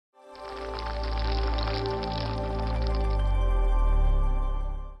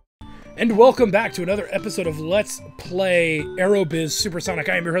And welcome back to another episode of Let's Play Aerobiz Supersonic.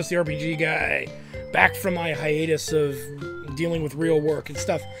 I am your host, the RPG Guy, back from my hiatus of dealing with real work and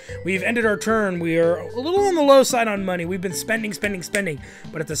stuff. We've ended our turn. We are a little on the low side on money. We've been spending,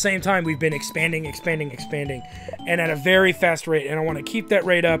 but at the same time, we've been expanding, and at a very fast rate, and I want to keep that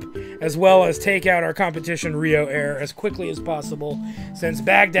rate up, as well as take out our competition, Rio Air, as quickly as possible, since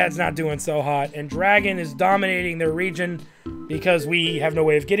Baghdad's not doing so hot, and Dragon is dominating their region, because we have no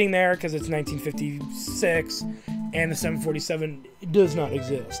way of getting there, because it's 1956, and the 747 does not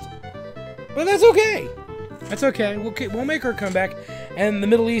exist. But that's okay. That's okay. We'll make our comeback. And the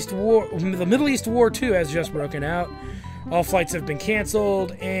Middle East War 2 has just broken out. All flights have been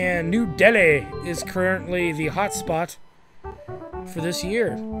canceled, and New Delhi is currently the hotspot for this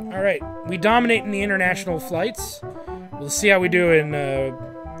year. All right, we dominate in the international flights. We'll see how we do in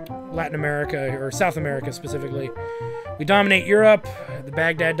Latin America, or South America specifically. We dominate Europe. The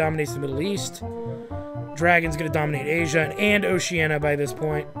Baghdad dominates the Middle East. Dragon's going to dominate Asia and Oceania by this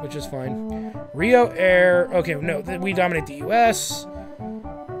point, which is fine. Rio Air, okay, no, we dominate the US.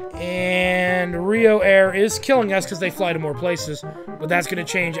 And Rio Air is killing us because they fly to more places, but that's going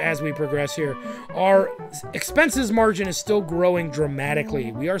to change as we progress here. Our expenses margin is still growing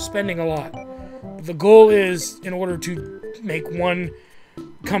dramatically. We are spending a lot. The goal is in order to make one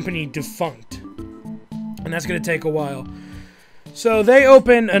company defunct, and that's going to take a while. So they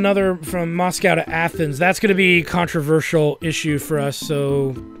open another from Moscow to Athens. That's going to be a controversial issue for us,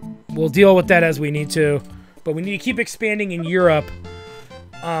 so we'll deal with that as we need to. But we need to keep expanding in Europe.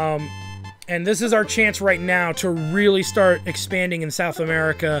 And this is our chance right now to really start expanding in South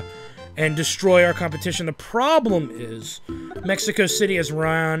America and destroy our competition. The problem is Mexico City has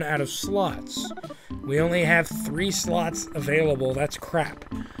run out of slots. We only have 3 slots available. That's crap.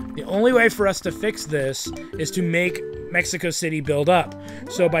 The only way for us to fix this is to make Mexico City build up.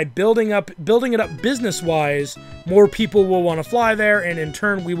 So by building it up business-wise, more people will want to fly there, and in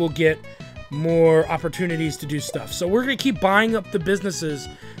turn we will get more opportunities to do stuff. So we're going to keep buying up the businesses,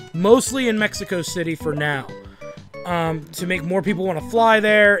 mostly in Mexico City for now, to make more people want to fly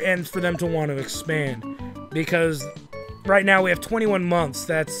there and for them to want to expand. Because right now we have 21 months.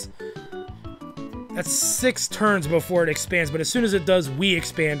 That's 6 turns before it expands, but as soon as it does, we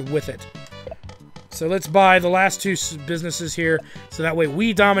expand with it. So let's buy the last 2 businesses here, so that way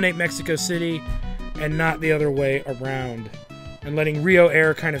we dominate Mexico City and not the other way around. And letting Rio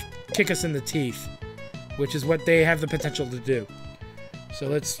Air kind of kick us in the teeth, which is what they have the potential to do. So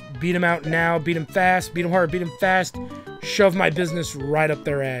let's beat them out now, beat them fast, beat them hard, beat them fast, shove my business right up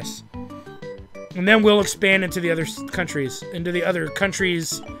their ass. And then we'll expand into the other countries,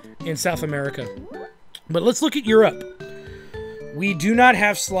 in South America. But let's look at Europe. We do not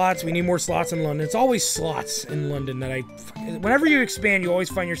have slots. We need more slots in London. It's always slots in London that whenever you expand, you always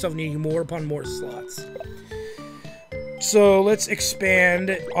find yourself needing more upon more slots. So let's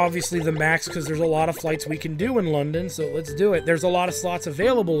expand, obviously, the max, because there's a lot of flights we can do in London, so let's do it. There's a lot of slots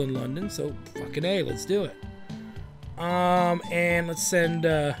available in London, so fucking A, let's do it. And let's send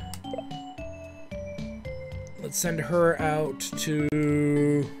her out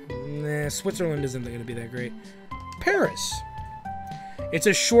to... Nah, Switzerland isn't going to be that great. Paris. It's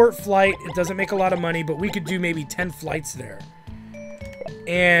a short flight. It doesn't make a lot of money, but we could do maybe 10 flights there.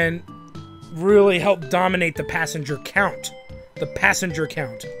 And really help dominate the passenger count. The passenger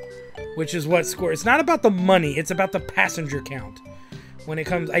count. Which is what scores. It's not about the money. It's about the passenger count. When it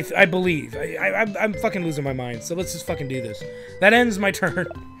comes... I believe. I'm fucking losing my mind. So let's just fucking do this. That ends my turn.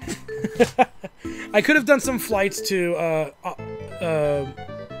 I could have done some flights to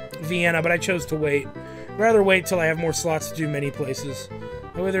Vienna, but I chose to wait. I'd rather wait till I have more slots to do many places.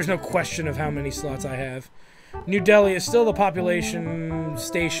 That way there's no question of how many slots I have. New Delhi is still the population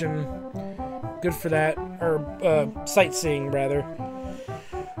station. Good for that. Or sightseeing, rather.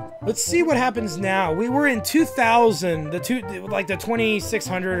 Let's see what happens now. We were in 2000, the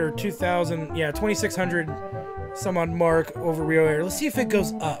 2600 or 2000, yeah, 2600 some odd mark over Rio Air. Let's see if it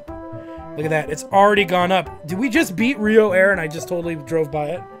goes up. Look at that. It's already gone up. Did we just beat Rio Air and I just totally drove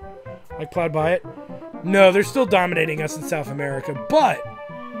by it? Like plowed by it? No, they're still dominating us in South America, but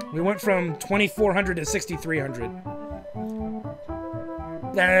we went from 2400 to 6300.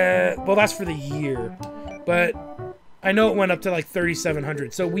 Well, that's for the year, but I know it went up to like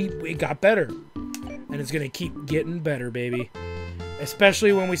 3700, so we got better, and it's gonna keep getting better, baby.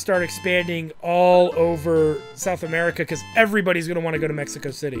 Especially when we start expanding all over South America, because everybody's gonna want to go to Mexico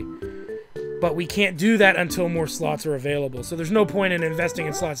City. But we can't do that until more slots are available. So there's no point in investing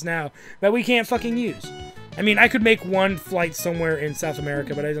in slots now that we can't fucking use. I mean, I could make one flight somewhere in South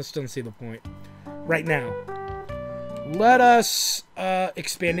America, but I just don't see the point right now. Let us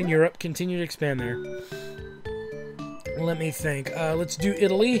expand in Europe. Continue to expand there. Let me think. Let's do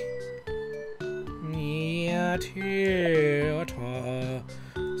Italy.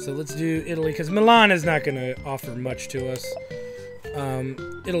 So let's do Italy, because Milan is not going to offer much to us.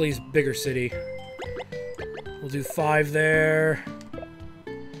 Italy's bigger city. We'll do 5 there.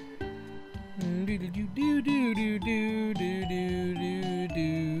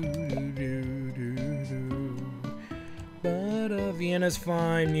 But Vienna's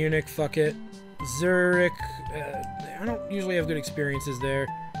fine. Munich, fuck it. Zurich. I don't usually have good experiences there.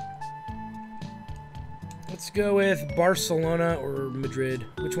 Let's go with Barcelona or Madrid.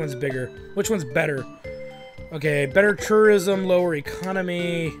 Which one's bigger? Which one's better? Okay, better tourism, lower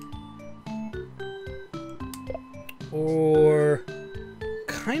economy. Or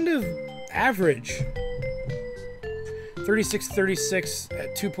kind of average. 36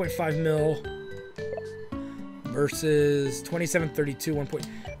 at 2.5 mil versus 27.32 1 point.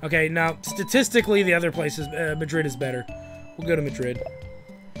 Okay, now statistically the other places, Madrid is better. We'll go to Madrid.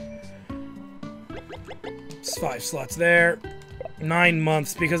 It's 5 slots there. 9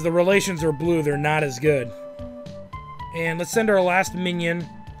 months, because the relations are blue, they're not as good. And let's send our last minion.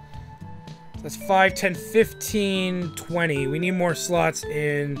 That's 5, 10, 15, 20. We need more slots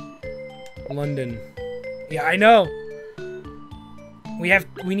in London. Yeah, I know.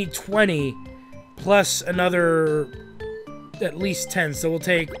 We need 20 plus another at least 10, so we'll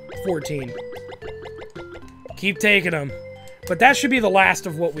take 14. Keep taking them. But that should be the last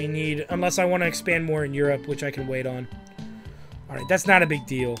of what we need, unless I want to expand more in Europe, which I can wait on. Alright, that's not a big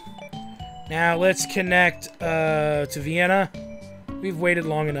deal. Now, let's connect to Vienna. We've waited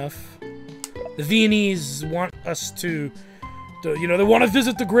long enough. The Viennese want us to, you know, they want to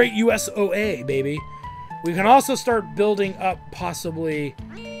visit the great USOA, baby. We can also start building up, possibly,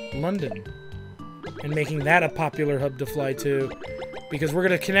 London. And making that a popular hub to fly to. Because we're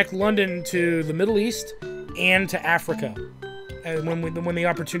going to connect London to the Middle East and to Africa. When the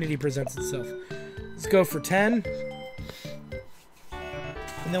opportunity presents itself. Let's go for 10.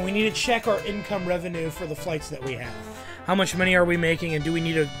 And then we need to check our income revenue for the flights that we have. How much money are we making, and do we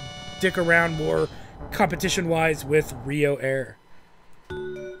need to dick around more competition-wise with Rio Air?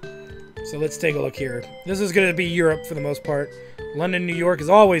 So let's take a look here. This is going to be Europe for the most part. London, New York is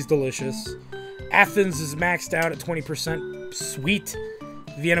always delicious. Athens is maxed out at 20%. Sweet.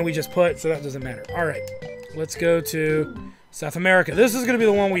 Vienna we just put, so that doesn't matter. Alright, let's go to South America. This is going to be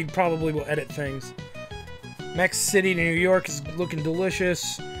the one we probably will edit things. Mexico City, New York is looking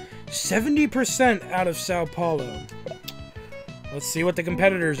delicious. 70% out of Sao Paulo. Let's see what the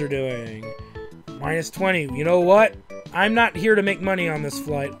competitors are doing. Minus 20. You know what? I'm not here to make money on this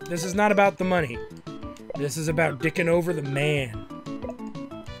flight. This is not about the money. This is about dicking over the man.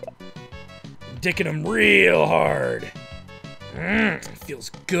 Dicking him real hard.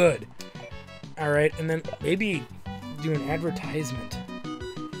 Feels good. Alright, and then maybe do an advertisement.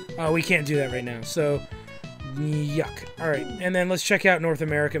 Oh, we can't do that right now, so yuck. Alright, and then let's check out North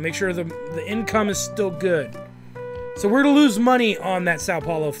America. Make sure the income is still good. So we're to lose money on that Sao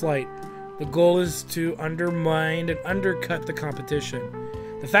Paulo flight. The goal is to undermine and undercut the competition.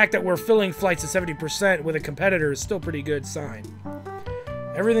 The fact that we're filling flights at 70% with a competitor is still a pretty good sign.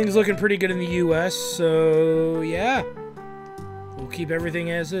 Everything's looking pretty good in the US, so yeah. We'll keep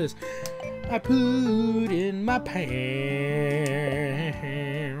everything as is. I put in my pants.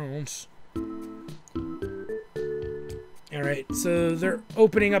 Alright, so they're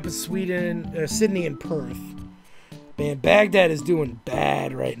opening up in Sweden, Sydney and Perth. Man, Baghdad is doing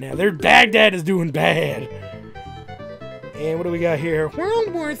bad right now. Baghdad is doing bad. And what do we got here?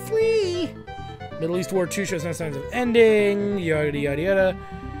 World War III. Middle East War II shows no signs of ending. Yada, yada, yada.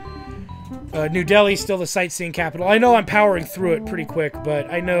 New Delhi, still the sightseeing capital. I know I'm powering through it pretty quick,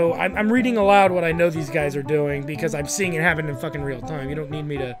 but I know I'm reading aloud what I know these guys are doing because I'm seeing it happen in fucking real time. You don't need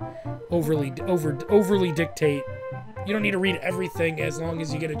me to overly dictate. You don't need to read everything as long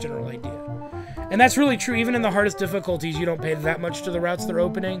as you get a general idea. And that's really true. Even in the hardest difficulties, you don't pay that much to the routes they're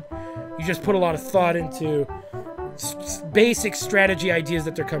opening. You just put a lot of thought into basic strategy ideas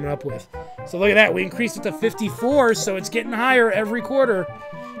that they're coming up with. So look at that. We increased it to 54, so it's getting higher every quarter.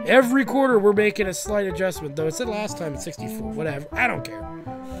 Every quarter, we're making a slight adjustment, though it said last time it's 64. Whatever. I don't care.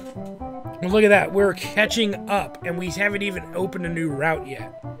 But look at that. We're catching up, and we haven't even opened a new route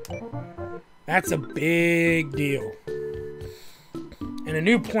yet. That's a big deal. And a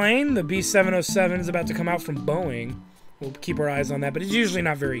new plane, the B707, is about to come out from Boeing. We'll keep our eyes on that, but it's usually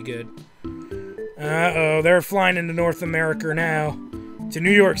not very good. Uh-oh, they're flying into North America now. To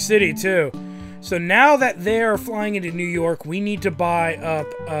New York City, too. So now that they're flying into New York, we need to buy up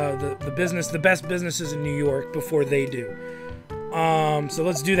the best businesses in New York before they do. So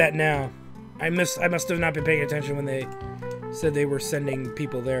let's do that now. I must have not been paying attention when they said they were sending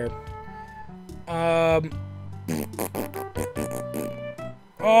people there.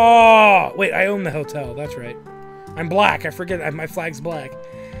 Oh, wait, I own the hotel. That's right. I'm black. I forget. My flag's black.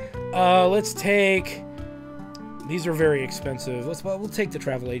 Let's take... These are very expensive. We'll take the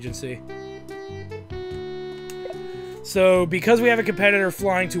travel agency. So, because we have a competitor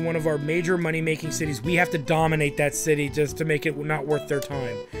flying to one of our major money-making cities, we have to dominate that city just to make it not worth their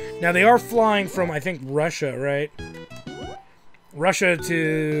time. Now, they are flying from, I think, Russia, right? Russia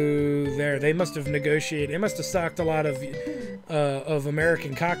to there. They must have negotiated. They must have socked a lot of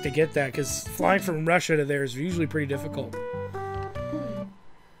American cock to get that, because flying from Russia to there is usually pretty difficult.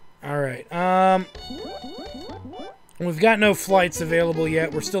 Alright, we've got no flights available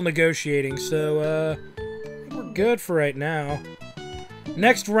yet. We're still negotiating, so, we're good for right now.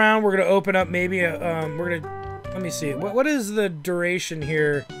 Next round, we're gonna open up maybe a, let me see. What is the duration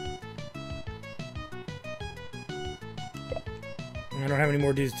here? I don't have any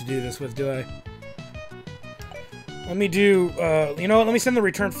more dudes to do this with, do I? Let me do, you know what? Let me send the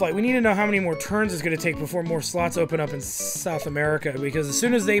return flight. We need to know how many more turns it's going to take before more slots open up in South America, because as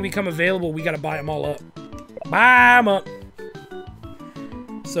soon as they become available, we got to buy them all up. Buy them up!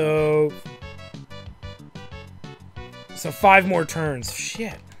 So 5 more turns.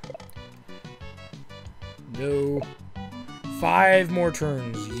 Shit. No. 5 more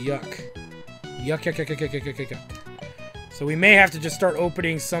turns. Yuck. Yuck, yuck, yuck, yuck, yuck, yuck, yuck, yuck. So we may have to just start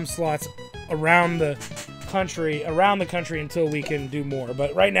opening some slots around the country until we can do more.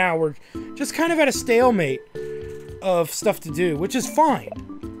 But right now we're just kind of at a stalemate of stuff to do, which is fine.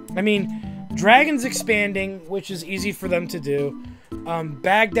 I mean, Dragon's expanding, which is easy for them to do.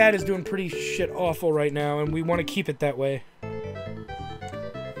 Baghdad is doing pretty shit awful right now, and we want to keep it that way.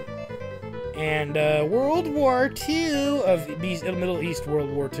 And World War II of Middle East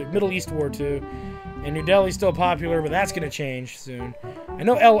World War II, Middle East War II. And New Delhi's still popular, but that's going to change soon. I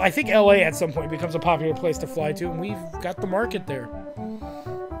know I think LA at some point becomes a popular place to fly to, and we've got the market there.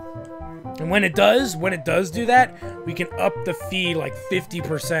 And when it does do that, we can up the fee like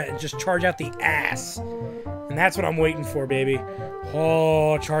 50% and just charge out the ass. And that's what I'm waiting for, baby.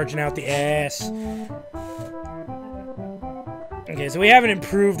 Oh, charging out the ass. Okay, so we haven't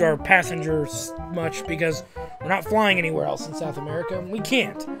improved our passengers much because we're not flying anywhere else in South America. We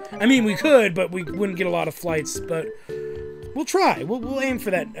can't. I mean, we could, but we wouldn't get a lot of flights. But we'll try. We'll aim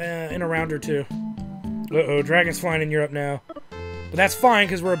for that in a round or two. Uh-oh, Dragon's flying in Europe now. But that's fine,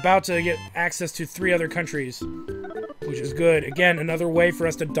 because we're about to get access to 3 other countries, which is good. Again, another way for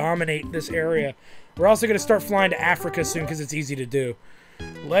us to dominate this area. We're also going to start flying to Africa soon, because it's easy to do.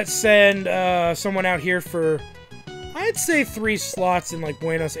 Let's send someone out here for... I'd say 3 slots in like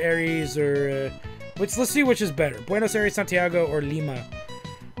Buenos Aires or let's see which is better. Buenos Aires, Santiago, or Lima.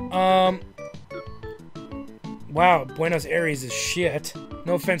 Wow, Buenos Aires is shit.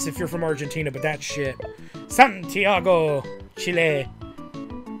 No offense if you're from Argentina, but that's shit. Santiago, Chile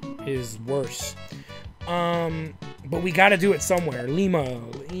is worse. But we gotta do it somewhere. Lima.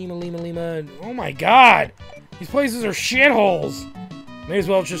 Oh my god! These places are shitholes! May as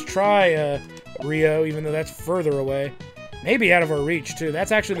well just try, Rio, even though that's further away. Maybe out of our reach, too.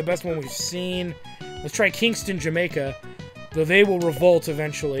 That's actually the best one we've seen. Let's try Kingston, Jamaica. Though they will revolt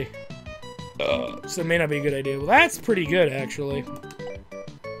eventually. So it may not be a good idea. Well, that's pretty good, actually.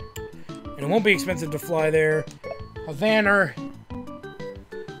 And it won't be expensive to fly there. Havana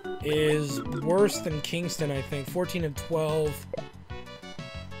is worse than Kingston, I think. 14 and 12.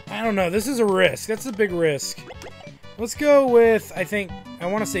 I don't know. This is a risk. That's a big risk. Let's go with, I think, I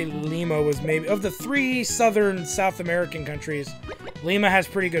want to say Lima was maybe, of the 3 southern South American countries, Lima has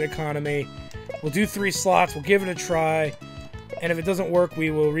pretty good economy. We'll do 3 slots, we'll give it a try, and if it doesn't work, we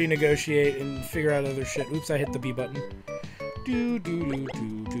will renegotiate and figure out other shit. Oops, I hit the B button.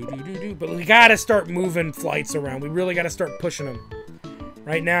 But we gotta start moving flights around. We really gotta start pushing them.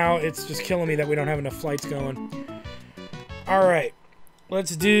 Right now, it's just killing me that we don't have enough flights going. Alright.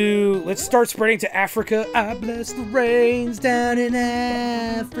 Let's start spreading to Africa. I bless the rains down in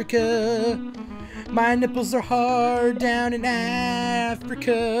Africa. My nipples are hard down in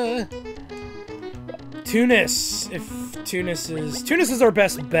Africa. Tunis. Tunis is our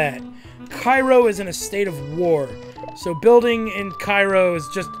best bet. Cairo is in a state of war. So building in Cairo is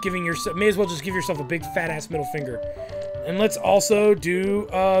just giving yourself, may as well just give yourself a big fat ass middle finger. And let's also do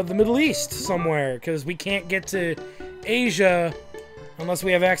the Middle East somewhere, because we can't get to Asia unless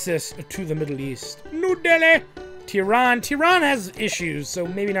we have access to the Middle East. New Delhi! Tehran has issues, so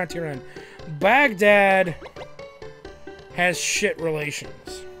maybe not Tehran. Baghdad has shit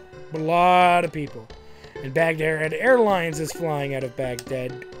relations with a lot of people. And Baghdad Airlines is flying out of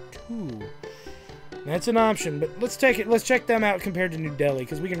Baghdad, too. That's an option, but let's take it. Let's check them out compared to New Delhi,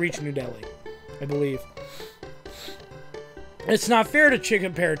 because we can reach New Delhi, I believe. It's not fair to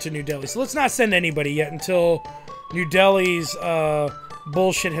compare it to New Delhi, so let's not send anybody yet until New Delhi's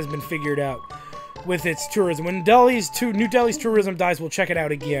bullshit has been figured out with its tourism. When New Delhi's tourism dies, we'll check it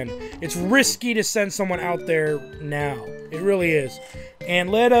out again. It's risky to send someone out there now. It really is.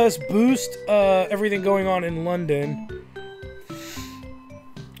 And let us boost everything going on in London.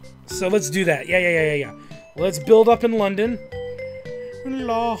 So let's do that. Yeah. Let's build up in London.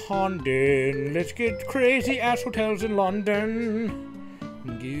 London. Let's get crazy ass hotels in London.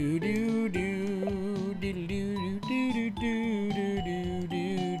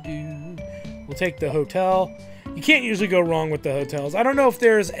 We'll take the hotel. You can't usually go wrong with the hotels. I don't know if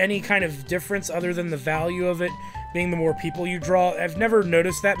there's any kind of difference other than the value of it being the more people you draw. I've never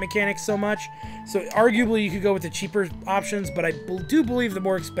noticed that mechanic so much. So arguably you could go with the cheaper options, but I do believe the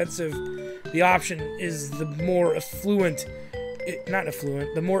more expensive the option is, the more affluent,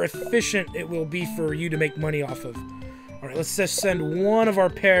 the more efficient it will be for you to make money off of. All right, let's just send one of our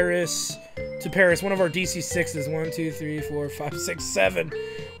Paris to Paris. One of our DC-6s. 1, 2, 3, 4, 5, 6, 7.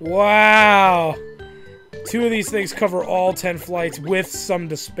 Wow. 2 of these things cover all 10 flights with some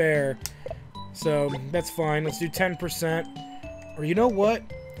to spare. So, that's fine. Let's do 10%. Or you know what?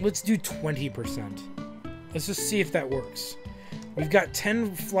 Let's do 20%. Let's just see if that works. We've got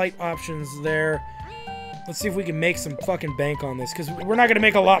 10 flight options there. Let's see if we can make some fucking bank on this, because we're not going to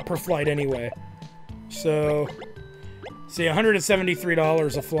make a lot per flight anyway. So, see,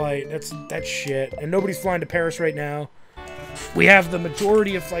 $173 a flight. That's shit. And nobody's flying to Paris right now. We have the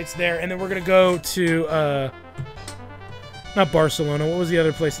majority of flights there, and then we're going to go to, not Barcelona. What was the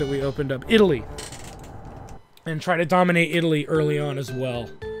other place that we opened up? Italy. And try to dominate Italy early on as well.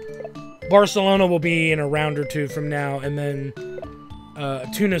 Barcelona will be in a round or two from now, and then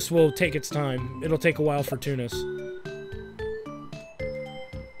Tunis will take its time. It'll take a while for Tunis.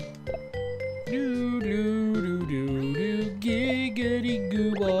 Giggity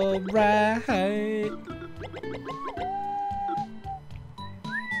goo, alright.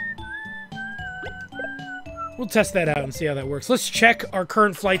 We'll test that out and see how that works. Let's check our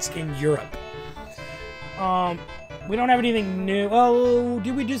current flights in Europe. We don't have anything new. Oh,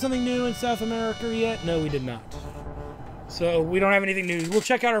 did we do something new in South America yet? No, we did not. So we don't have anything new. We'll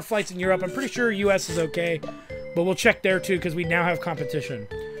check out our flights in Europe. I'm pretty sure US is okay, but we'll check there too because we now have competition.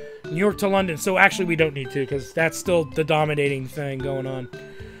 New York to London. So actually we don't need to because that's still the dominating thing going on.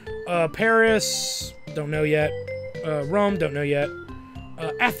 Paris, don't know yet. Rome, don't know yet.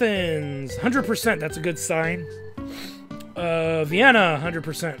 Athens, 100%. That's a good sign. Vienna,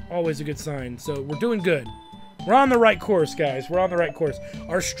 100%. Always a good sign. So we're doing good. We're on the right course, guys. We're on the right course.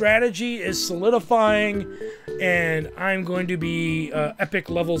 Our strategy is solidifying, and I'm going to be epic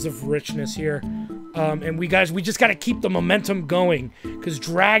levels of richness here. And we just got to keep the momentum going, because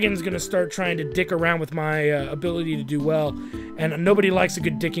Dragon's going to start trying to dick around with my ability to do well, and nobody likes a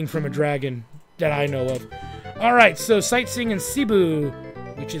good dicking from a dragon that I know of. All right, so sightseeing in Cebu,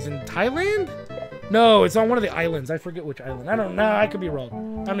 which is in Thailand? No, it's on one of the islands. I forget which island. I don't know. I could be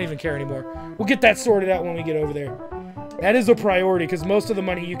wrong. I don't even care anymore. We'll get that sorted out when we get over there. That is a priority, because most of the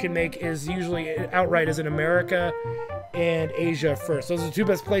money you can make is usually outright is in America and Asia first. Those are the two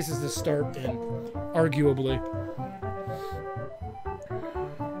best places to start in, arguably.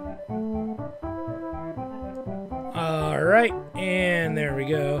 All right, and there we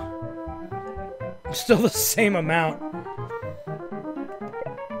go. Still the same amount.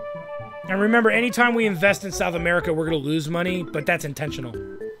 And remember, anytime we invest in South America, we're going to lose money, but that's intentional.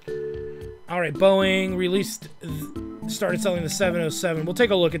 All right, Boeing started selling the 707. We'll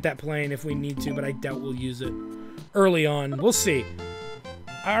take a look at that plane if we need to, but I doubt we'll use it early on. We'll see.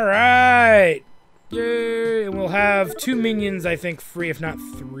 All right. Yay. And we'll have 2 minions, I think, free, if not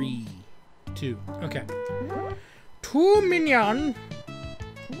 3. 2. Okay. 2 minion.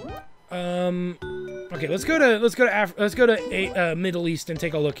 Okay, let's go to Middle East and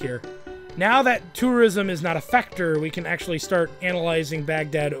take a look here. Now that tourism is not a factor, we can actually start analyzing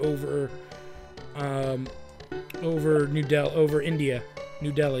Baghdad over India,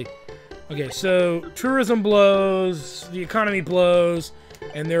 New Delhi. Okay, so tourism blows, the economy blows,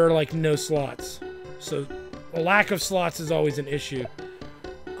 and there are like no slots. So a lack of slots is always an issue.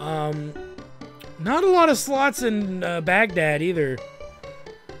 Not a lot of slots in Baghdad either.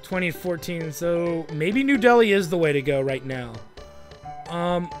 2014, so maybe New Delhi is the way to go right now.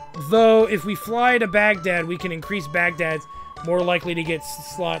 Though, if we fly to Baghdad, we can increase Baghdad's More likely to get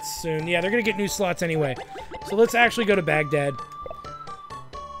slots soon. Yeah, they're going to get new slots anyway. So let's actually go to Baghdad.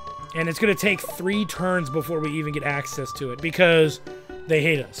 And it's going to take 3 turns before we even get access to it. Because they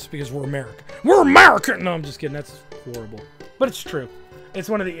hate us. Because we're American. We're American! No, I'm just kidding. That's horrible. But it's true. It's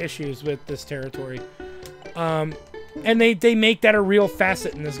one of the issues with this territory. And they make that a real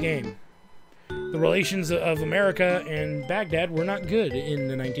facet in this game. The relations of America and Baghdad were not good in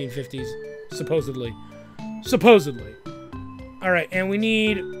the 1950s. Supposedly. Supposedly. Alright, and we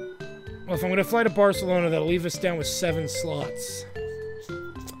need... Well, if I'm going to fly to Barcelona, that'll leave us down with 7 slots.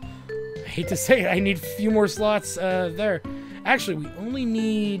 I hate to say it, I need a few more slots there. Actually, we only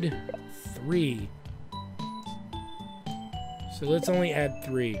need 3. So let's only add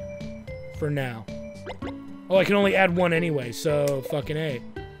 3. For now. Oh, I can only add 1 anyway, so fucking A.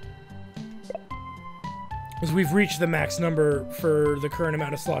 Because we've reached the max number for the current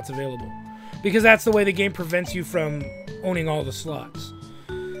amount of slots available. Because that's the way the game prevents you from owning all the slots.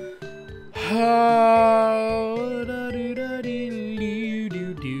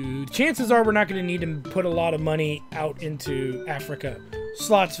 Chances are we're not going to need to put a lot of money out into Africa.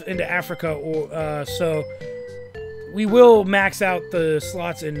 Slots into Africa, or so we will max out the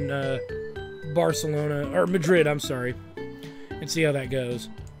slots in Barcelona, or Madrid, I'm sorry, and see how that goes.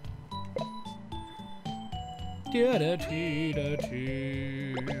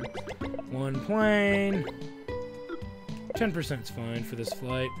 1 plane. 10% is fine for this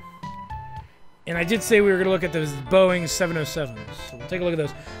flight. And I did say we were going to look at those Boeing 707s. So we'll take a look at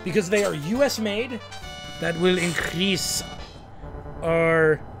those. Because they are US made, that will increase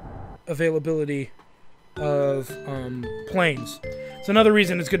our availability of planes. It's another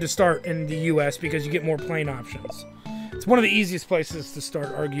reason it's good to start in the US, because you get more plane options. It's one of the easiest places to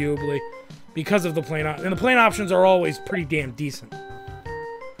start, arguably, because of the plane options. And the plane options are always pretty damn decent.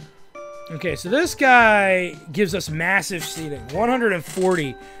 Okay, so this guy gives us massive seating.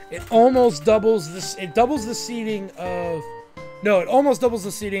 140. It almost doubles this. It doubles the seating of... No, it almost doubles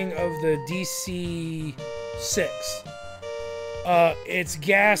the seating of the DC-6. Its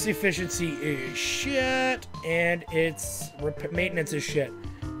gas efficiency is shit, and its maintenance is shit.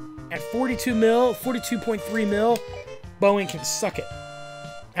 At 42 mil, 42.3 mil, Boeing can suck it.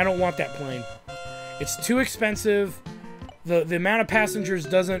 I don't want that plane. It's too expensive. The amount of passengers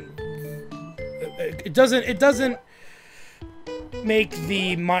doesn't make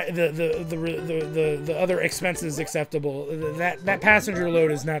the other expenses acceptable. That passenger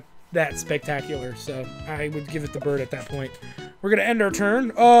load is not that spectacular, so I would give it the bird at that point. We're gonna end our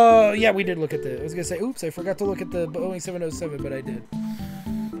turn. Yeah, we did look at the... I was gonna say, oops, I forgot to look at the Boeing 707, but I did.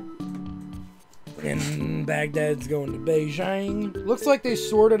 And Baghdad's going to Beijing. Looks like they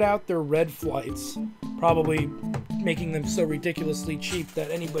sorted out their red flights, probably making them so ridiculously cheap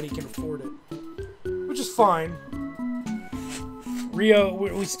that anybody can afford it, which is fine. Rio,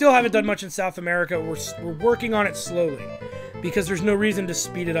 we still haven't done much in South America. We're working on it slowly, because there's no reason to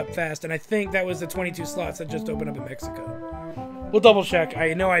speed it up fast, and I think that was the 22 slots that just opened up in Mexico. We'll double check.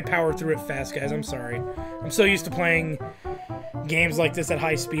 I know I powered through it fast, guys. I'm sorry. I'm so used to playing games like this at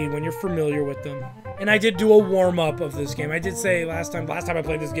high speed when you're familiar with them. And I did do a warm-up of this game. I did say last time I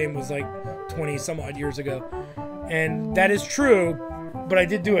played this game was like 20 some odd years ago. And that is true, but I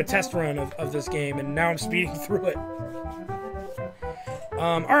did do a test run of this game, and now I'm speeding through it.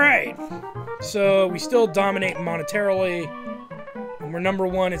 Alright. So we still dominate monetarily. And we're number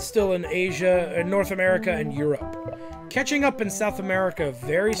 1. It's still in Asia, North America, and Europe. Catching up in South America,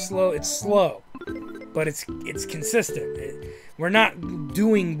 very slow. It's slow, but it's consistent. We're not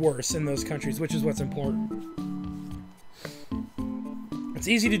doing worse in those countries, which is what's important. It's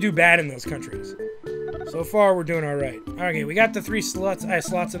easy to do bad in those countries. So far, we're doing all right. Okay, we got the 3 slots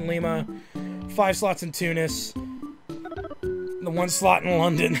in Lima, 5 slots in Tunis, the 1 slot in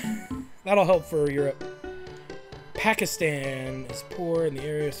London. That'll help for Europe. Pakistan is poor in the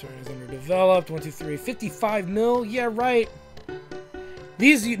area, is underdeveloped. 1, 2, 3, 55 mil. Yeah, right.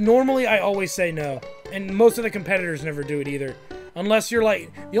 These, normally, I always say no. And most of the competitors never do it either. Unless you're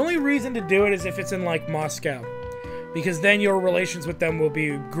like... The only reason to do it is if it's in, like, Moscow. Because then your relations with them will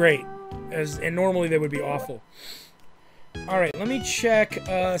be great. And normally they would be awful. Alright, let me check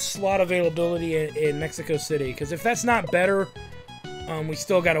slot availability in Mexico City. Because if that's not better, we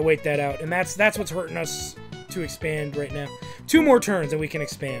still got to wait that out. And that's what's hurting us to expand right now. 2 more turns and we can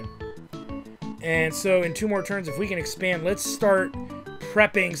expand. And so in 2 more turns, if we can expand, let's start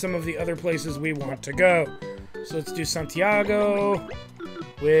prepping some of the other places we want to go. So let's do Santiago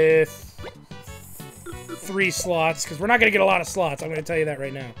with 3 slots, because we're not going to get a lot of slots. I'm going to tell you that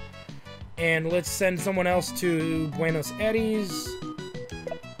right now. And let's send someone else to Buenos Aires.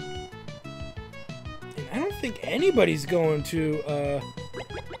 And I don't think anybody's going to,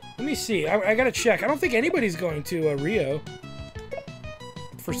 let me see. I gotta check. I don't think anybody's going to, Rio.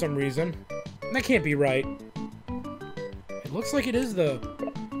 For some reason. That can't be right. It looks like it is, though.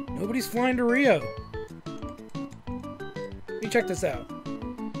 Nobody's flying to Rio. Let me check this out.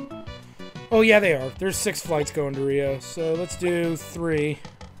 Oh, yeah, they are. There's 6 flights going to Rio. So let's do 3.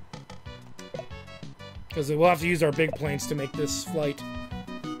 Because we'll have to use our big planes to make this flight.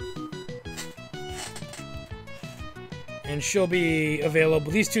 And she'll be available.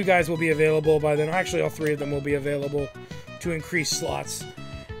 These 2 guys will be available by then. Actually, all 3 of them will be available to increase slots.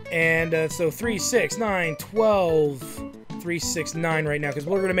 And so 3, 6, 9, 12, 3, 6, 9 right now. Because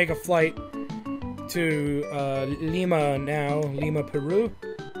we're going to make a flight to Lima now. Lima, Peru.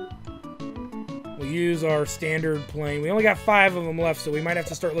 We'll use our standard plane. We only got 5 of them left, so we might have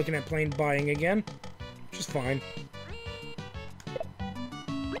to start looking at plane buying again. Which is fine.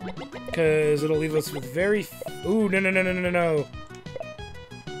 Because it'll leave us with very... Ooh, no.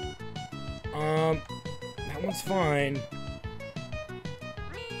 That one's fine.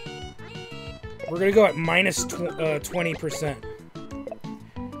 We're going to go at minus 20%.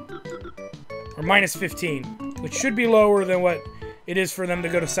 Or minus 15. Which should be lower than what it is for them to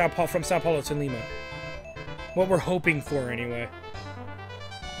go to Sao Paulo, from Sao Paulo to Lima. What we're hoping for, anyway.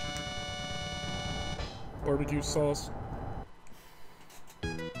 Barbecue sauce.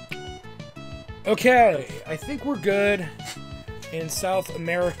 Okay, I think we're good in South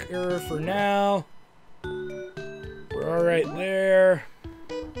America for now. We're alright there.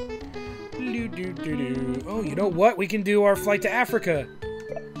 Oh, you know what? We can do our flight to Africa.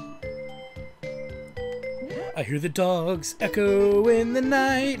 I hear the dogs echo in the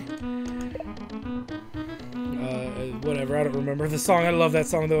night. Whatever, I don't remember the song. I love that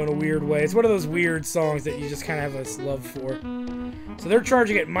song, though, in a weird way. It's one of those weird songs that you just kind of have a love for. So they're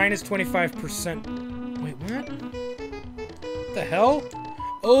charging it minus 25%. Wait, what? What the hell?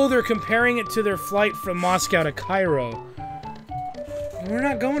 Oh, they're comparing it to their flight from Moscow to Cairo. We're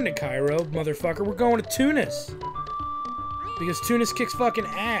not going to Cairo, motherfucker. We're going to Tunis. Because Tunis kicks fucking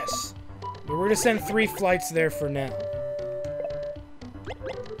ass. But we're gonna send 3 flights there for now.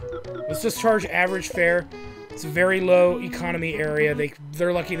 Let's just charge average fare. It's a very low economy area.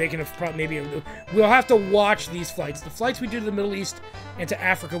 They're lucky they can have probably maybe... We'll have to watch these flights. The flights we do to the Middle East and to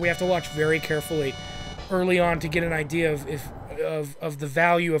Africa, we have to watch very carefully early on to get an idea of the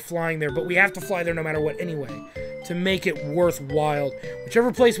value of flying there. But we have to fly there no matter what anyway, to make it worthwhile.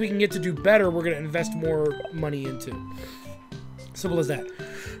 Whichever place we can get to do better, we're going to invest more money into. Simple as that.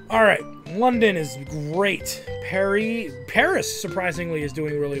 Alright, London is great. Paris, surprisingly, is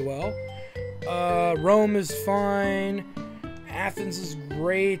doing really well. Rome is fine. Athens is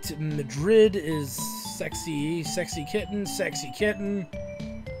great. Madrid is sexy kitten.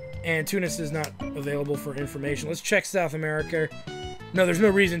 And Tunis is not available for information. Let's check South America. No, there's no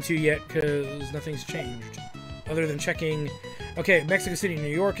reason to yet, because nothing's changed. Other than checking... Okay, Mexico City,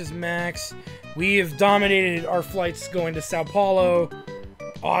 New York is max. We have dominated our flights going to Sao Paulo.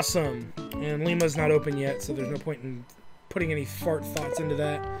 Awesome. And Lima's not open yet, so there's no point in putting any fart thoughts into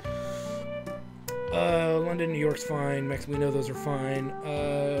that. London, New York's fine. We know those are fine.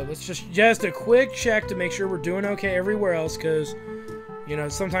 Let's just a quick check to make sure we're doing okay everywhere else, because, you know,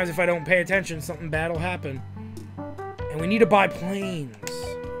 sometimes if I don't pay attention, something bad will happen. And we need to buy planes.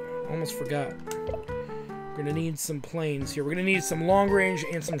 Almost forgot. We're gonna need some planes here. We're gonna need some long range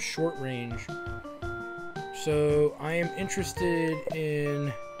and some short range. So I am interested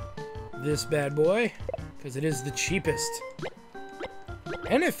in this bad boy, because it is the cheapest.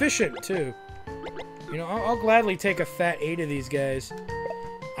 And efficient, too. You know, I'll gladly take a fat 8 of these guys.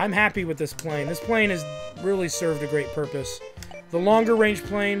 I'm happy with this plane. This plane has really served a great purpose. The longer range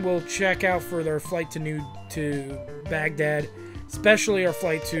plane we'll check out for our flight to Baghdad, especially our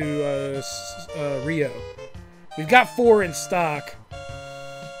flight to Rio. We've got 4 in stock.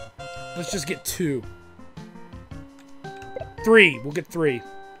 Let's just get 2. 3. We'll get 3.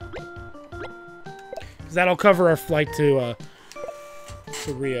 Because that'll cover our flight to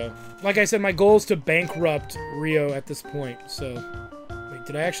Rio. Like I said, my goal is to bankrupt Rio at this point, so... Wait,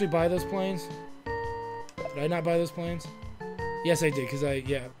 did I actually buy those planes? Did I not buy those planes? Yes, I did, because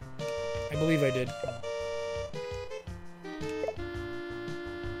yeah. I believe I did.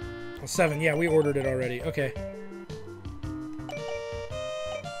 Oh, 7, yeah, we ordered it already. Okay.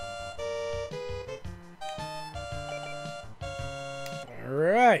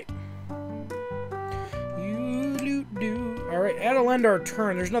 Alright. Alright, that'll end our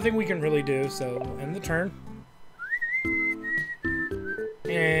turn. There's nothing we can really do, so we'll end the turn.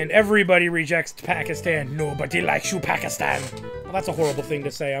 And everybody rejects Pakistan. Nobody likes you, Pakistan. Well, that's a horrible thing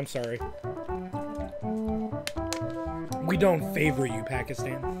to say. I'm sorry. we don't favor you,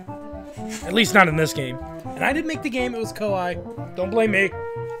 Pakistan. At least not in this game. And I didn't make the game, it was Koei. Don't blame me.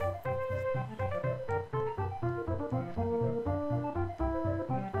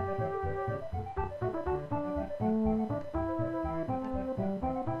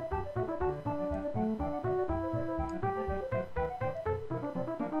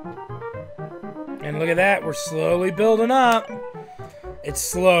 And look at that, we're slowly building up. It's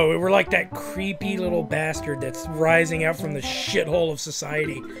slow. We're like that creepy little bastard that's rising out from the shithole of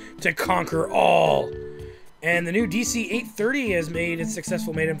society to conquer all. And the new DC-830 has made its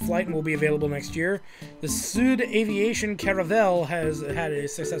successful maiden flight and will be available next year. The Sud Aviation Caravelle has had a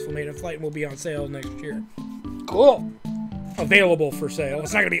successful maiden flight and will be on sale next year. Cool. Available for sale.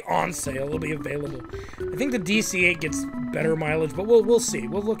 It's not going to be on sale. It'll be available. I think the DC-8 gets better mileage, but we'll see.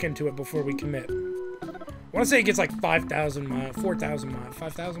 We'll look into it before we commit. I want to say it gets like 5,000 miles, 4,000 miles,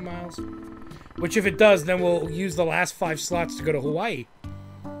 5,000 miles. Which if it does, then we'll use the last 5 slots to go to Hawaii.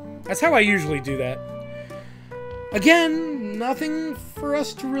 That's how I usually do that. Again, nothing for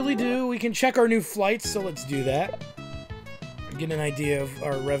us to really do. We can check our new flights, so let's do that. Get an idea of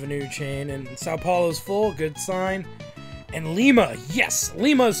our revenue chain. And Sao Paulo's full, good sign. And Lima, yes,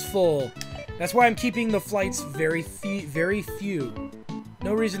 Lima's full. That's why I'm keeping the flights very few.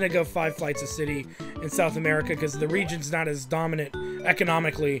 No reason to go 5 flights a city in South America because the region's not as dominant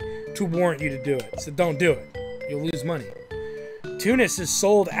economically to warrant you to do it. So don't do it. You'll lose money. Tunis is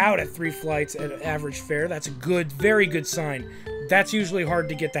sold out at 3 flights at average fare. That's a good, very good sign. That's usually hard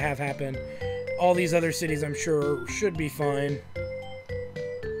to get to have happen. All these other cities, I'm sure, should be fine.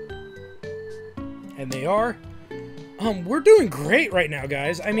 And they are. We're doing great right now,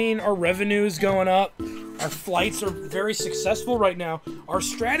 guys. I mean, our revenue is going up. Our flights are very successful right now. Our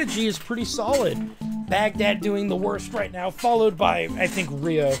strategy is pretty solid. Baghdad doing the worst right now, followed by, I think,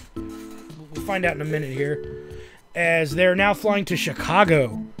 Rio. We'll find out in a minute here. As they're now flying to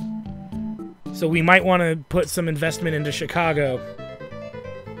Chicago. So we might want to put some investment into Chicago.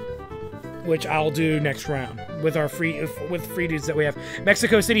 Which I'll do next round with our free dudes that we have.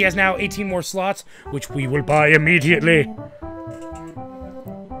 Mexico City has now 18 more slots, which we will buy immediately.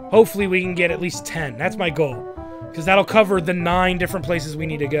 Hopefully we can get at least 10. That's my goal. Because that'll cover the 9 different places we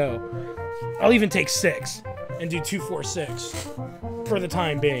need to go. I'll even take 6 and do 2, 4, 6 for the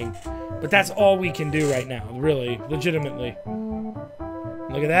time being. But that's all we can do right now, really, legitimately.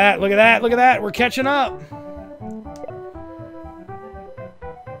 Look at that, look at that, look at that. We're catching up.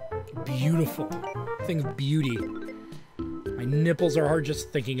 Beautiful. Thing of beauty. My nipples are hard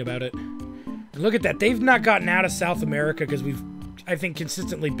just thinking about it. And look at that. They've not gotten out of South America because we've, I think,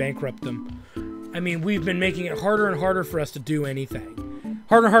 consistently bankrupted them. I mean, we've been making it harder and harder for us to do anything.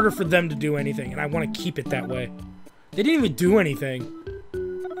 Harder and harder for them to do anything, and I want to keep it that way. They didn't even do anything.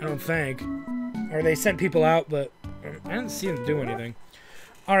 I don't think. Or they sent people out, but I didn't see them do anything.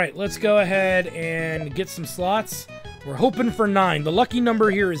 Alright, let's go ahead and get some slots. We're hoping for 9. The lucky number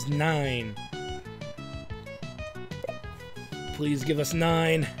here is 9. Please give us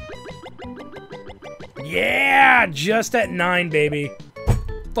 9. Yeah! Just at 9, baby.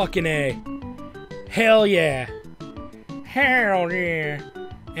 Fucking A. Hell yeah. Hell yeah.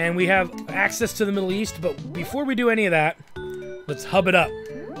 And we have access to the Middle East, but before we do any of that, let's hub it up.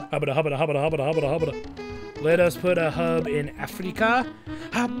 Hub it up, hub it up, hub it up, hub it up, hub it up, hub it up. Let us put a hub in Africa.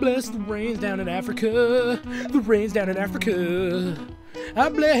 I bless the rains down in Africa. The rains down in Africa. I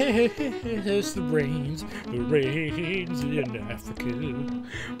bless the rains in Africa.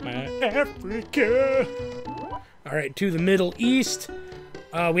 My Africa. All right, to the Middle East.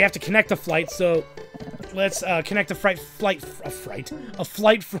 We have to connect a flight, so let's connect a flight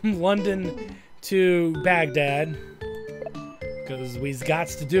from London to Baghdad. Because we've got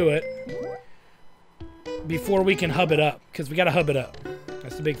to do it before we can hub it up. Because we got to hub it up.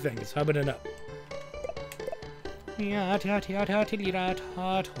 That's the big thing, is hubbing it up. We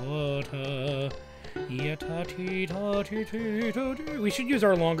should use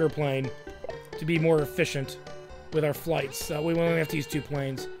our longer plane to be more efficient with our flights. We only have to use 2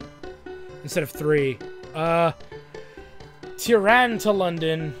 planes instead of 3. Tehran to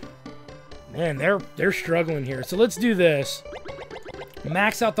London. Man, they're struggling here. So let's do this.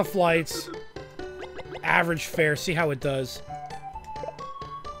 Max out the flights. Average fare. See how it does.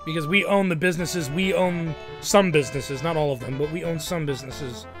 Because we own the businesses. We own some businesses. Not all of them, but we own some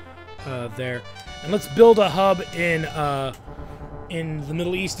businesses there. And let's build a hub in the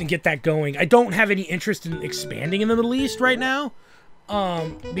Middle East and get that going. I don't have any interest in expanding in the Middle East right now.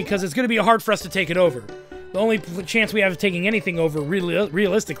 Because it's going to be hard for us to take it over. The only chance we have of taking anything over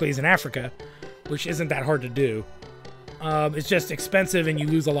realistically is in Africa. Which isn't that hard to do. It's just expensive and you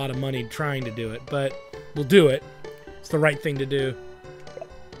lose a lot of money trying to do it. But we'll do it. It's the right thing to do.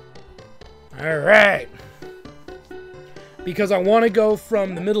 All right. Because I want to go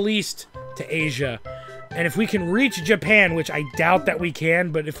from the Middle East to Asia. And if we can reach Japan, which I doubt that we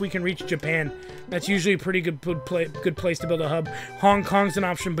can, but if we can reach Japan, that's usually a pretty good place to build a hub. Hong Kong's an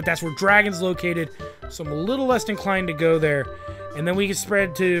option, but that's where Dragon's located, so I'm a little less inclined to go there. And then we can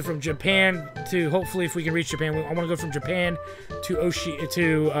spread from Japan to, hopefully if we can reach Japan, I want to go from Japan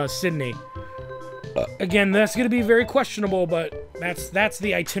to Sydney. Again, that's going to be very questionable, but that's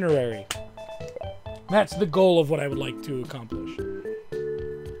the itinerary. That's the goal of what I would like to accomplish.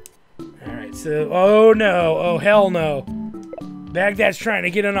 Alright, so, oh no, oh hell no. Baghdad's trying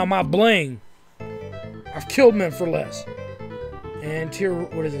to get in on my bling. I've killed men for less. And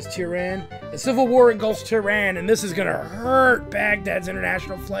what is this, Tehran? The civil war engulfs Tehran, and this is gonna hurt Baghdad's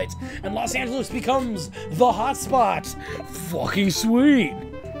international flights. And Los Angeles becomes the hotspot. Fucking sweet.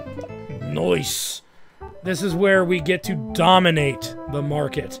 Nice. This is where we get to dominate the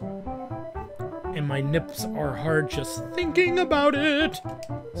market. And my nips are hard just thinking about it.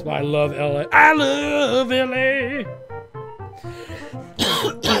 That's why I love LA. I love LA.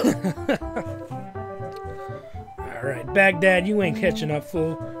 Alright, Baghdad, you ain't catching up,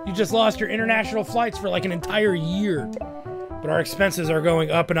 fool. You just lost your international flights for like an entire year. But our expenses are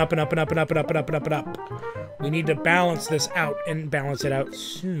going up and up and up and up and up and up and up and up and up. We need to balance this out and balance it out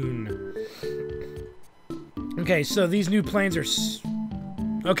soon. Okay, so these new planes are...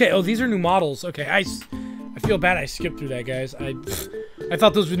 Okay, oh, these are new models. Okay, I feel bad I skipped through that, guys. I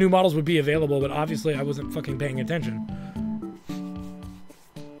thought those new models would be available, but obviously I wasn't fucking paying attention.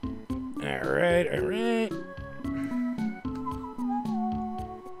 Alright, alright.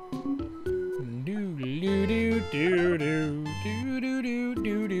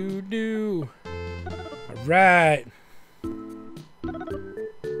 Alright.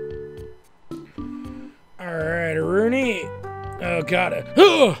 Alright, Rooney. Oh, got it.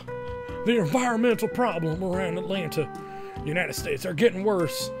 Ugh! The environmental problem around Atlanta. The United States are getting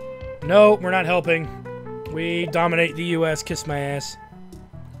worse. No, we're not helping. We dominate the U.S. Kiss my ass.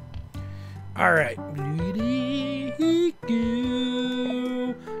 Alright.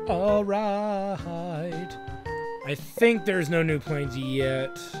 Alright. I think there's no new planes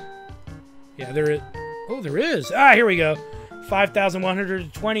yet. Yeah, there is. Oh, there is. Ah, here we go.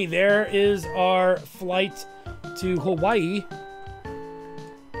 5,120. There is our flight to Hawaii.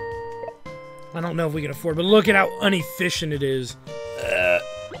 I don't know if we can afford, but look at how inefficient it is.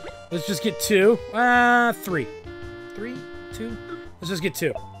 Let's just get 2. 3. 3? 2? Let's just get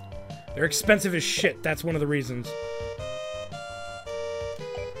 2. They're expensive as shit. That's one of the reasons.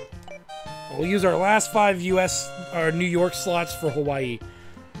 We'll use our last 5 New York slots for Hawaii.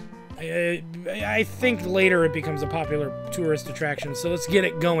 I think later it becomes a popular tourist attraction, so let's get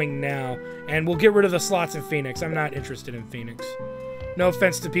it going now. And we'll get rid of the slots in Phoenix. I'm not interested in Phoenix. No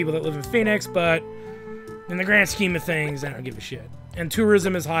offense to people that live in Phoenix, but in the grand scheme of things, I don't give a shit. And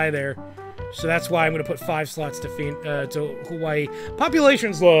tourism is high there, so that's why I'm going to put 5 slots to Hawaii.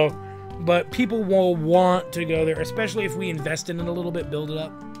 Population's low, but people will want to go there, especially if we invest in it a little bit, build it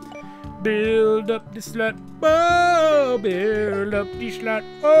up. Build up the slot, oh, build up the slot,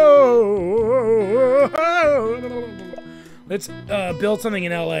 oh. Let's build something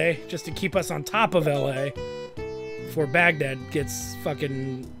in LA just to keep us on top of LA. Before Baghdad gets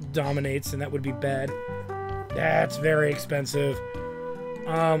fucking dominates, and that would be bad. That's very expensive.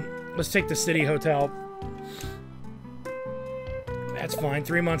 Let's take the city hotel. That's fine.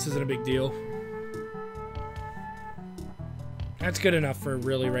 3 months isn't a big deal. That's good enough for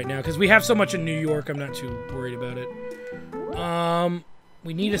really right now, because we have so much in New York, I'm not too worried about it.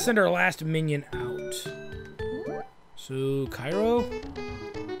 We need to send our last minion out. So, Cairo?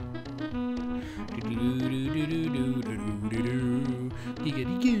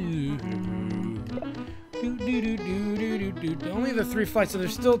 Only the 3 flights, so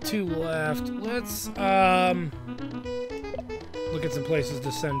there's still 2 left. Let's look at some places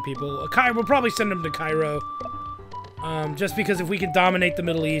to send people. We'll probably send them to Cairo. Just because if we can dominate the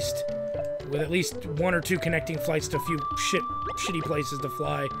Middle East with at least 1 or 2 connecting flights to a few shitty places to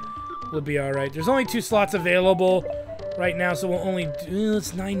fly, we'll be alright. There's only 2 slots available right now, so we'll only do,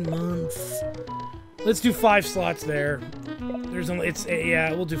 it's 9 months. Let's do 5 slots there. There's only,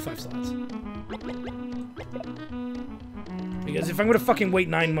 yeah, we'll do 5 slots. Because if I'm gonna fucking wait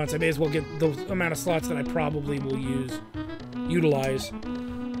 9 months, I may as well get the amount of slots that I probably will utilize.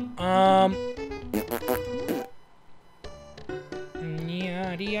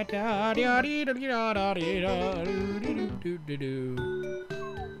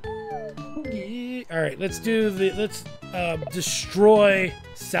 Alright, let's destroy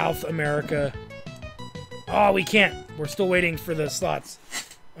South America. Oh, we can't. We're still waiting for the slots.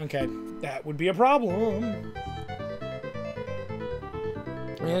 Okay, that would be a problem.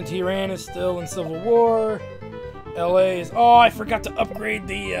 And Tehran is still in civil war. LA is... Oh, I forgot to upgrade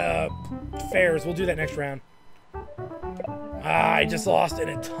the fares. We'll do that next round. I just lost I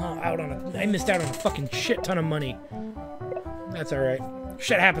missed out on a fucking shit ton of money. That's alright.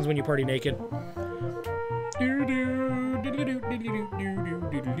 Shit happens when you party naked.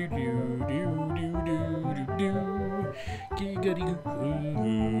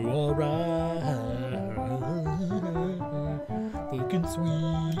 Fucking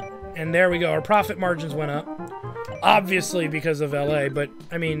sweet. And there we go. Our profit margins went up. Obviously because of LA, but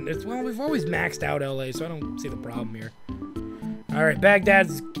I mean, well, we've always maxed out LA, so I don't see the problem here. Alright,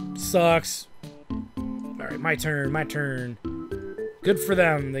 Baghdad sucks. Alright, my turn. Good for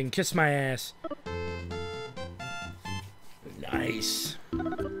them. They can kiss my ass. Nice.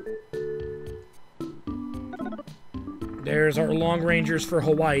 There's our long rangers for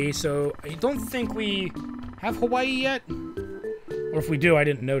Hawaii, so I don't think we have Hawaii yet. Or if we do, I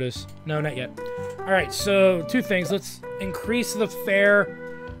didn't notice. No, not yet. Alright, so two things. Let's increase the fare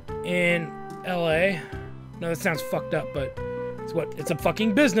in LA. No, that sounds fucked up, but it's a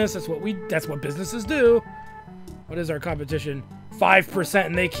fucking business. That's what businesses do. What is our competition? 5%,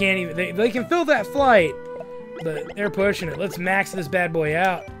 and they can't even they can fill that flight, but they're pushing it. Let's max this bad boy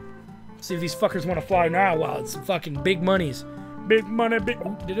out. See if these fuckers want to fly now. Wow, it's fucking big monies. Big money, big...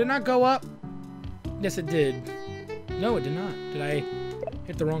 Did it not go up? Yes, it did. No, it did not. Did I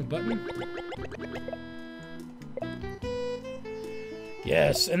hit the wrong button?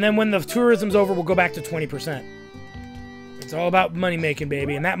 Yes, and then when the tourism's over, we'll go back to 20%. It's all about money making,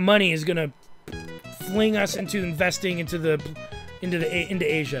 baby, and that money is gonna fling us into investing into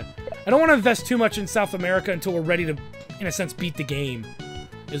Asia. I don't want to invest too much in South America until we're ready to, in a sense, beat the game.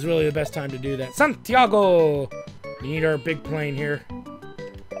 Is really the best time to do that. Santiago! We need our big plane here.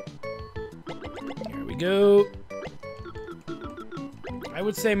 Here we go. I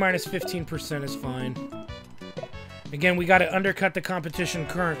would say minus 15% is fine. Again, we got to undercut the competition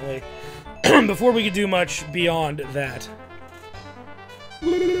currently before we can do much beyond that.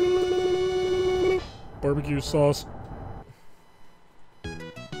 Barbecue sauce.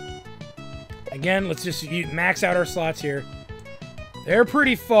 Again, let's just max out our slots here. They're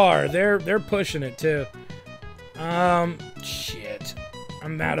pretty far. They're pushing it too. Shit.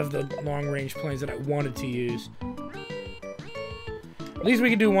 I'm out of the long-range planes that I wanted to use. At least we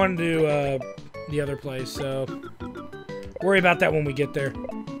can do one to the other place, so worry about that when we get there.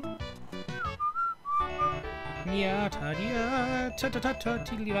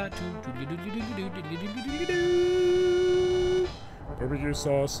 Barbecue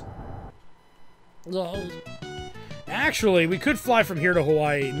sauce. Actually, we could fly from here to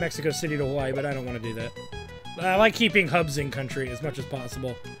Hawaii, Mexico City to Hawaii, but I don't want to do that. I like keeping hubs in country as much as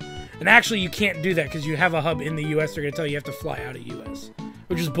possible. And actually, you can't do that because you have a hub in the U.S. They're going to tell you have to fly out of U.S.,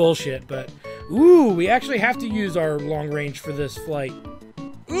 which is bullshit, but... Ooh, we actually have to use our long range for this flight.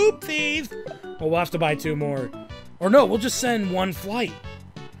 Oopsies! Well, we'll have to buy 2 more. Or no, we'll just send 1 flight.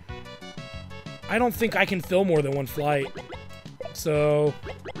 I don't think I can fill more than 1 flight. So...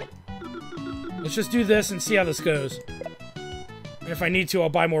 let's just do this and see how this goes. And if I need to, I'll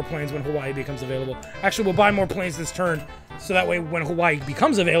buy more planes when Hawaii becomes available. Actually, we'll buy more planes this turn, so that way when Hawaii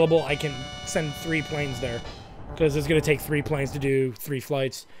becomes available, I can send 3 planes there. Because it's going to take 3 planes to do 3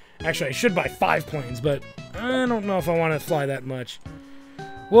 flights. Actually, I should buy 5 planes, but I don't know if I want to fly that much.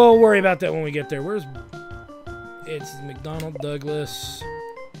 We'll worry about that when we get there. Where's... It's McDonnell Douglas.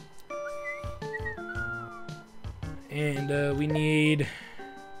 And we need...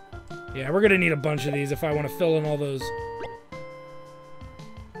 Yeah, we're going to need a bunch of these if I want to fill in all those.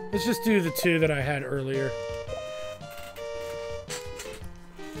 Let's just do the 2 that I had earlier.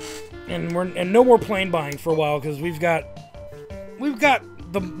 And no more plane buying for a while because we've got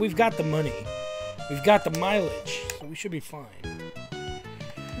the money. We've got the mileage. So we should be fine.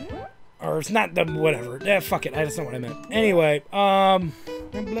 Or it's not the whatever. Fuck it. That's not what I meant. Anyway,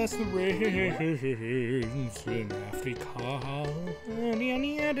 and bless the rains in Africa.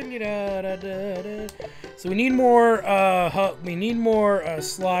 So we need more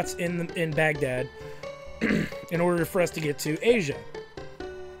slots in Baghdad in order for us to get to Asia.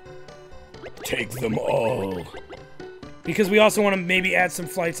 Take them all. Because we also want to maybe add some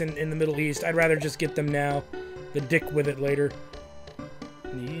flights in the Middle East. I'd rather just get them now than dick with it later.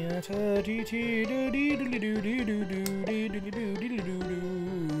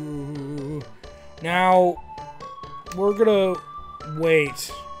 Now, we're gonna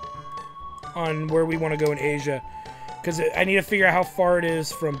wait on where we want to go in Asia. Because I need to figure out how far it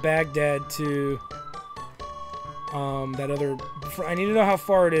is from Baghdad to That other... I need to know how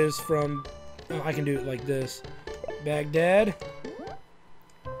far it is from... Oh, I can do it like this. Baghdad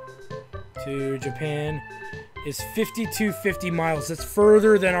to Japan is 5250 miles. That's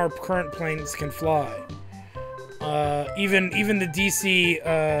further than our current planes can fly. Even the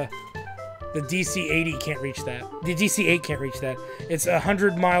DC-80 can't reach that. The DC-8 can't reach that. It's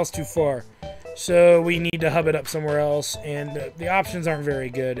 100 miles too far. So we need to hub it up somewhere else, and the options aren't very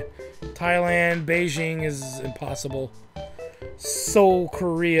good. Thailand, Beijing is impossible. Seoul,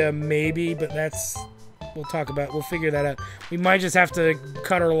 Korea, maybe, but that's... We'll talk about... We'll figure that out. We might just have to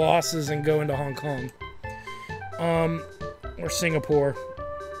cut our losses and go into Hong Kong. Or Singapore.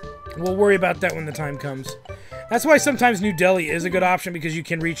 We'll worry about that when the time comes. That's why sometimes New Delhi is a good option, because you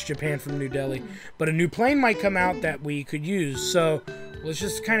can reach Japan from New Delhi. But a new plane might come out that we could use, so let's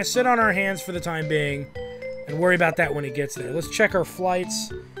just kind of sit on our hands for the time being and worry about that when it gets there. Let's check our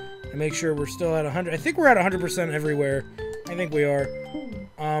flights and make sure we're still at 100. I think we're at 100% everywhere. I think we are.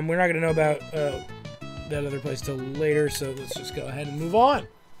 We're not going to know about that other place till later, so let's just go ahead and move on.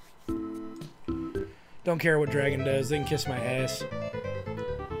 Don't care what Dragon does. They can kiss my ass.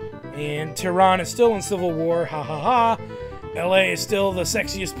 And Tehran is still in civil war. Ha ha ha. LA is still the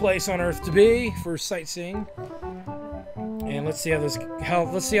sexiest place on earth to be for sightseeing. And let's see how this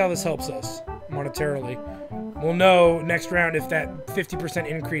helps us monetarily. We'll know next round if that 50%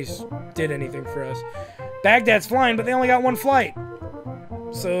 increase did anything for us. Baghdad's flying, but they only got one flight.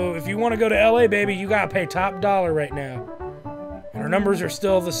 So if you want to go to LA, baby, you gotta pay top dollar right now. And our numbers are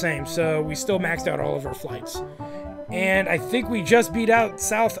still the same, so we still maxed out all of our flights. And I think we just beat out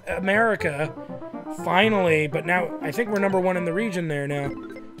South America, finally, but now I think we're #1 in the region there now.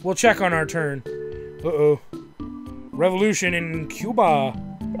 We'll check on our turn. Uh-oh. Revolution in Cuba.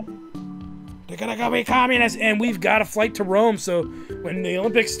 They're gonna be communists, and we've got a flight to Rome, so when the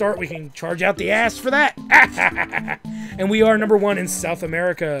Olympics start, we can charge out the ass for that. And we are #1 in South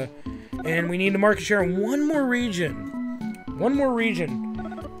America, and we need a market share in one more region. One more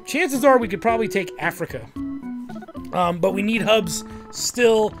region. Chances are we could probably take Africa. But we need hubs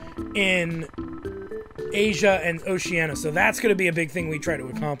still in Asia and Oceania, so that's going to be a big thing we try to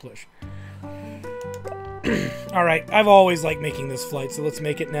accomplish. Alright, I've always liked making this flight, so let's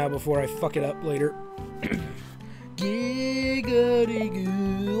make it now before I fuck it up later.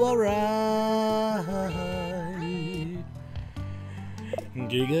 Giggity-goo, alright.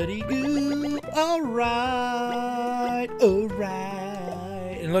 Giggity-goo, alright,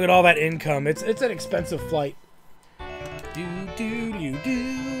 alright. And look at all that income. It's an expensive flight. I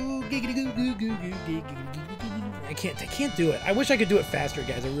can't do it. I wish I could do it faster,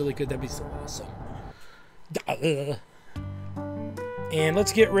 guys. I really could. That'd be so awesome. And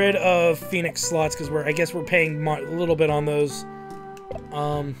let's get rid of Phoenix slots, because I guess we're paying a little bit on those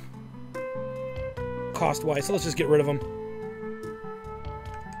cost-wise. So let's just get rid of them.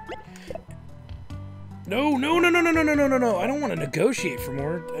 No. I don't want to negotiate for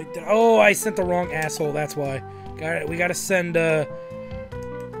more. Oh, I sent the wrong asshole. That's why. We gotta send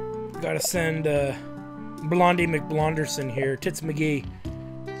Blondie McBlonderson here, Tits McGee.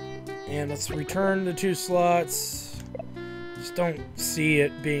 And let's return the 2 slots. Just don't see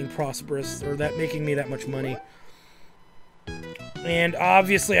it being prosperous or that making me that much money. And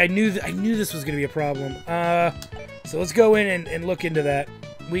obviously, I knew this was gonna be a problem. So let's go in and look into that.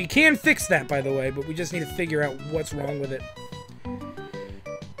 We can fix that, by the way, but we just need to figure out what's wrong with it.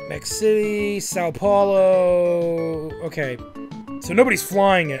 Mexico City, Sao Paulo. Okay, so nobody's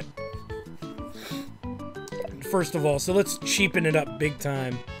flying it. First of all, so let's cheapen it up big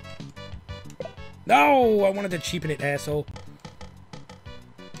time. No, I wanted to cheapen it, asshole.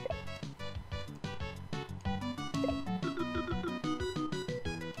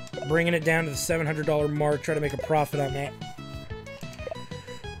 Bringing it down to the $700 mark. Try to make a profit on that.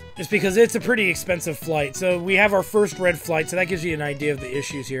 Just because it's a pretty expensive flight. So we have our first red flight, so that gives you an idea of the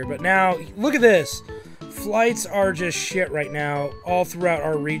issues here. But now, look at this. Flights are just shit right now, all throughout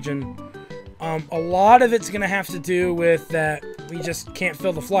our region. A lot of it's going to have to do with that we just can't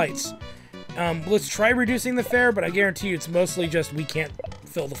fill the flights. Let's try reducing the fare, but I guarantee you it's mostly just we can't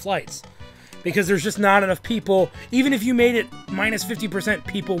fill the flights. Because there's just not enough people. Even if you made it minus 50%,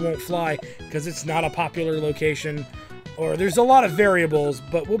 people won't fly because it's not a popular location. Or there's a lot of variables,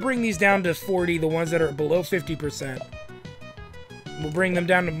 but we'll bring these down to 40, the ones that are below 50%. We'll bring them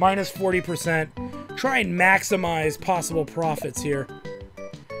down to minus 40%. Try and maximize possible profits here.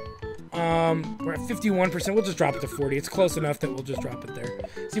 We're at 51%. We'll just drop it to 40. It's close enough that we'll just drop it there.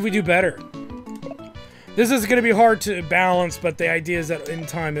 See if we do better. This is going to be hard to balance, but the idea is that in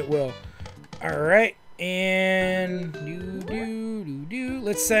time it will. Alright, and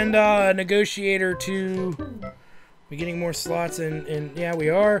let's send a negotiator to We getting more slots in yeah, we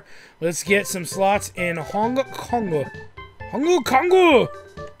are. Let's get some slots in Hong Kong. Hong Kong.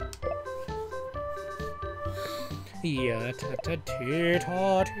 Yeah,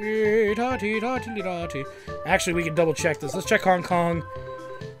 actually, we can double check this. Let's check Hong Kong.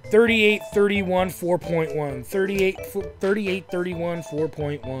 3831 4.1. 3831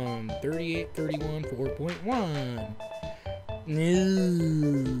 4.1. 3831 4.1.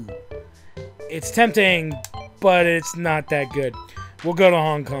 No. It's tempting, but it's not that good. We'll go to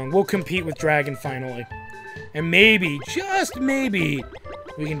Hong Kong. We'll compete with Dragon finally. And maybe, just maybe,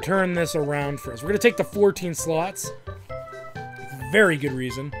 we can turn this around for us. We're going to take the 14 slots. Very good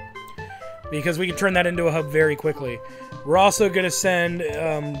reason. Because we can turn that into a hub very quickly. We're also going to send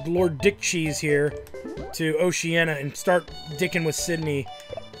Lord Dick Cheese here to Oceania and start dicking with Sydney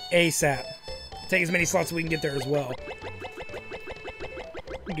ASAP. Take as many slots as we can get there as well.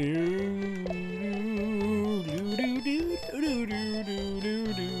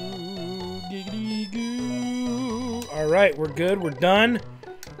 Alright, we're good. We're done.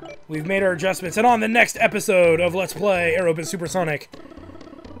 We've made our adjustments. And on the next episode of Let's Play Aerobiz Supersonic.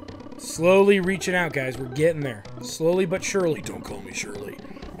 Slowly reaching out, guys. We're getting there. Slowly but surely. Don't call me Shirley.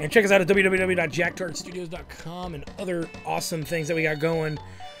 And check us out at www.jacktardstudios.com and other awesome things that we got going.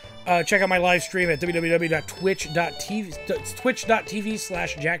 Check out my live stream at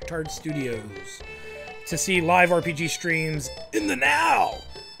www.twitch.tv/jacktardstudios to see live RPG streams in the now.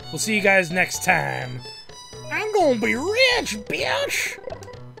 We'll see you guys next time. I'm gonna be rich, bitch!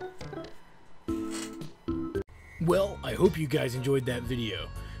 Well, I hope you guys enjoyed that video.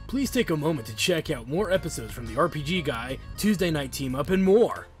 Please take a moment to check out more episodes from the RPG Guy, Tuesday Night Team Up, and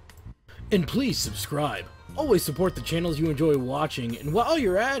more. And please subscribe. Always support the channels you enjoy watching, and while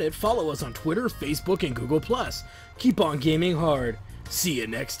you're at it, follow us on Twitter, Facebook, and Google+. Keep on gaming hard. See you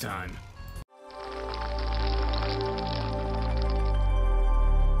next time.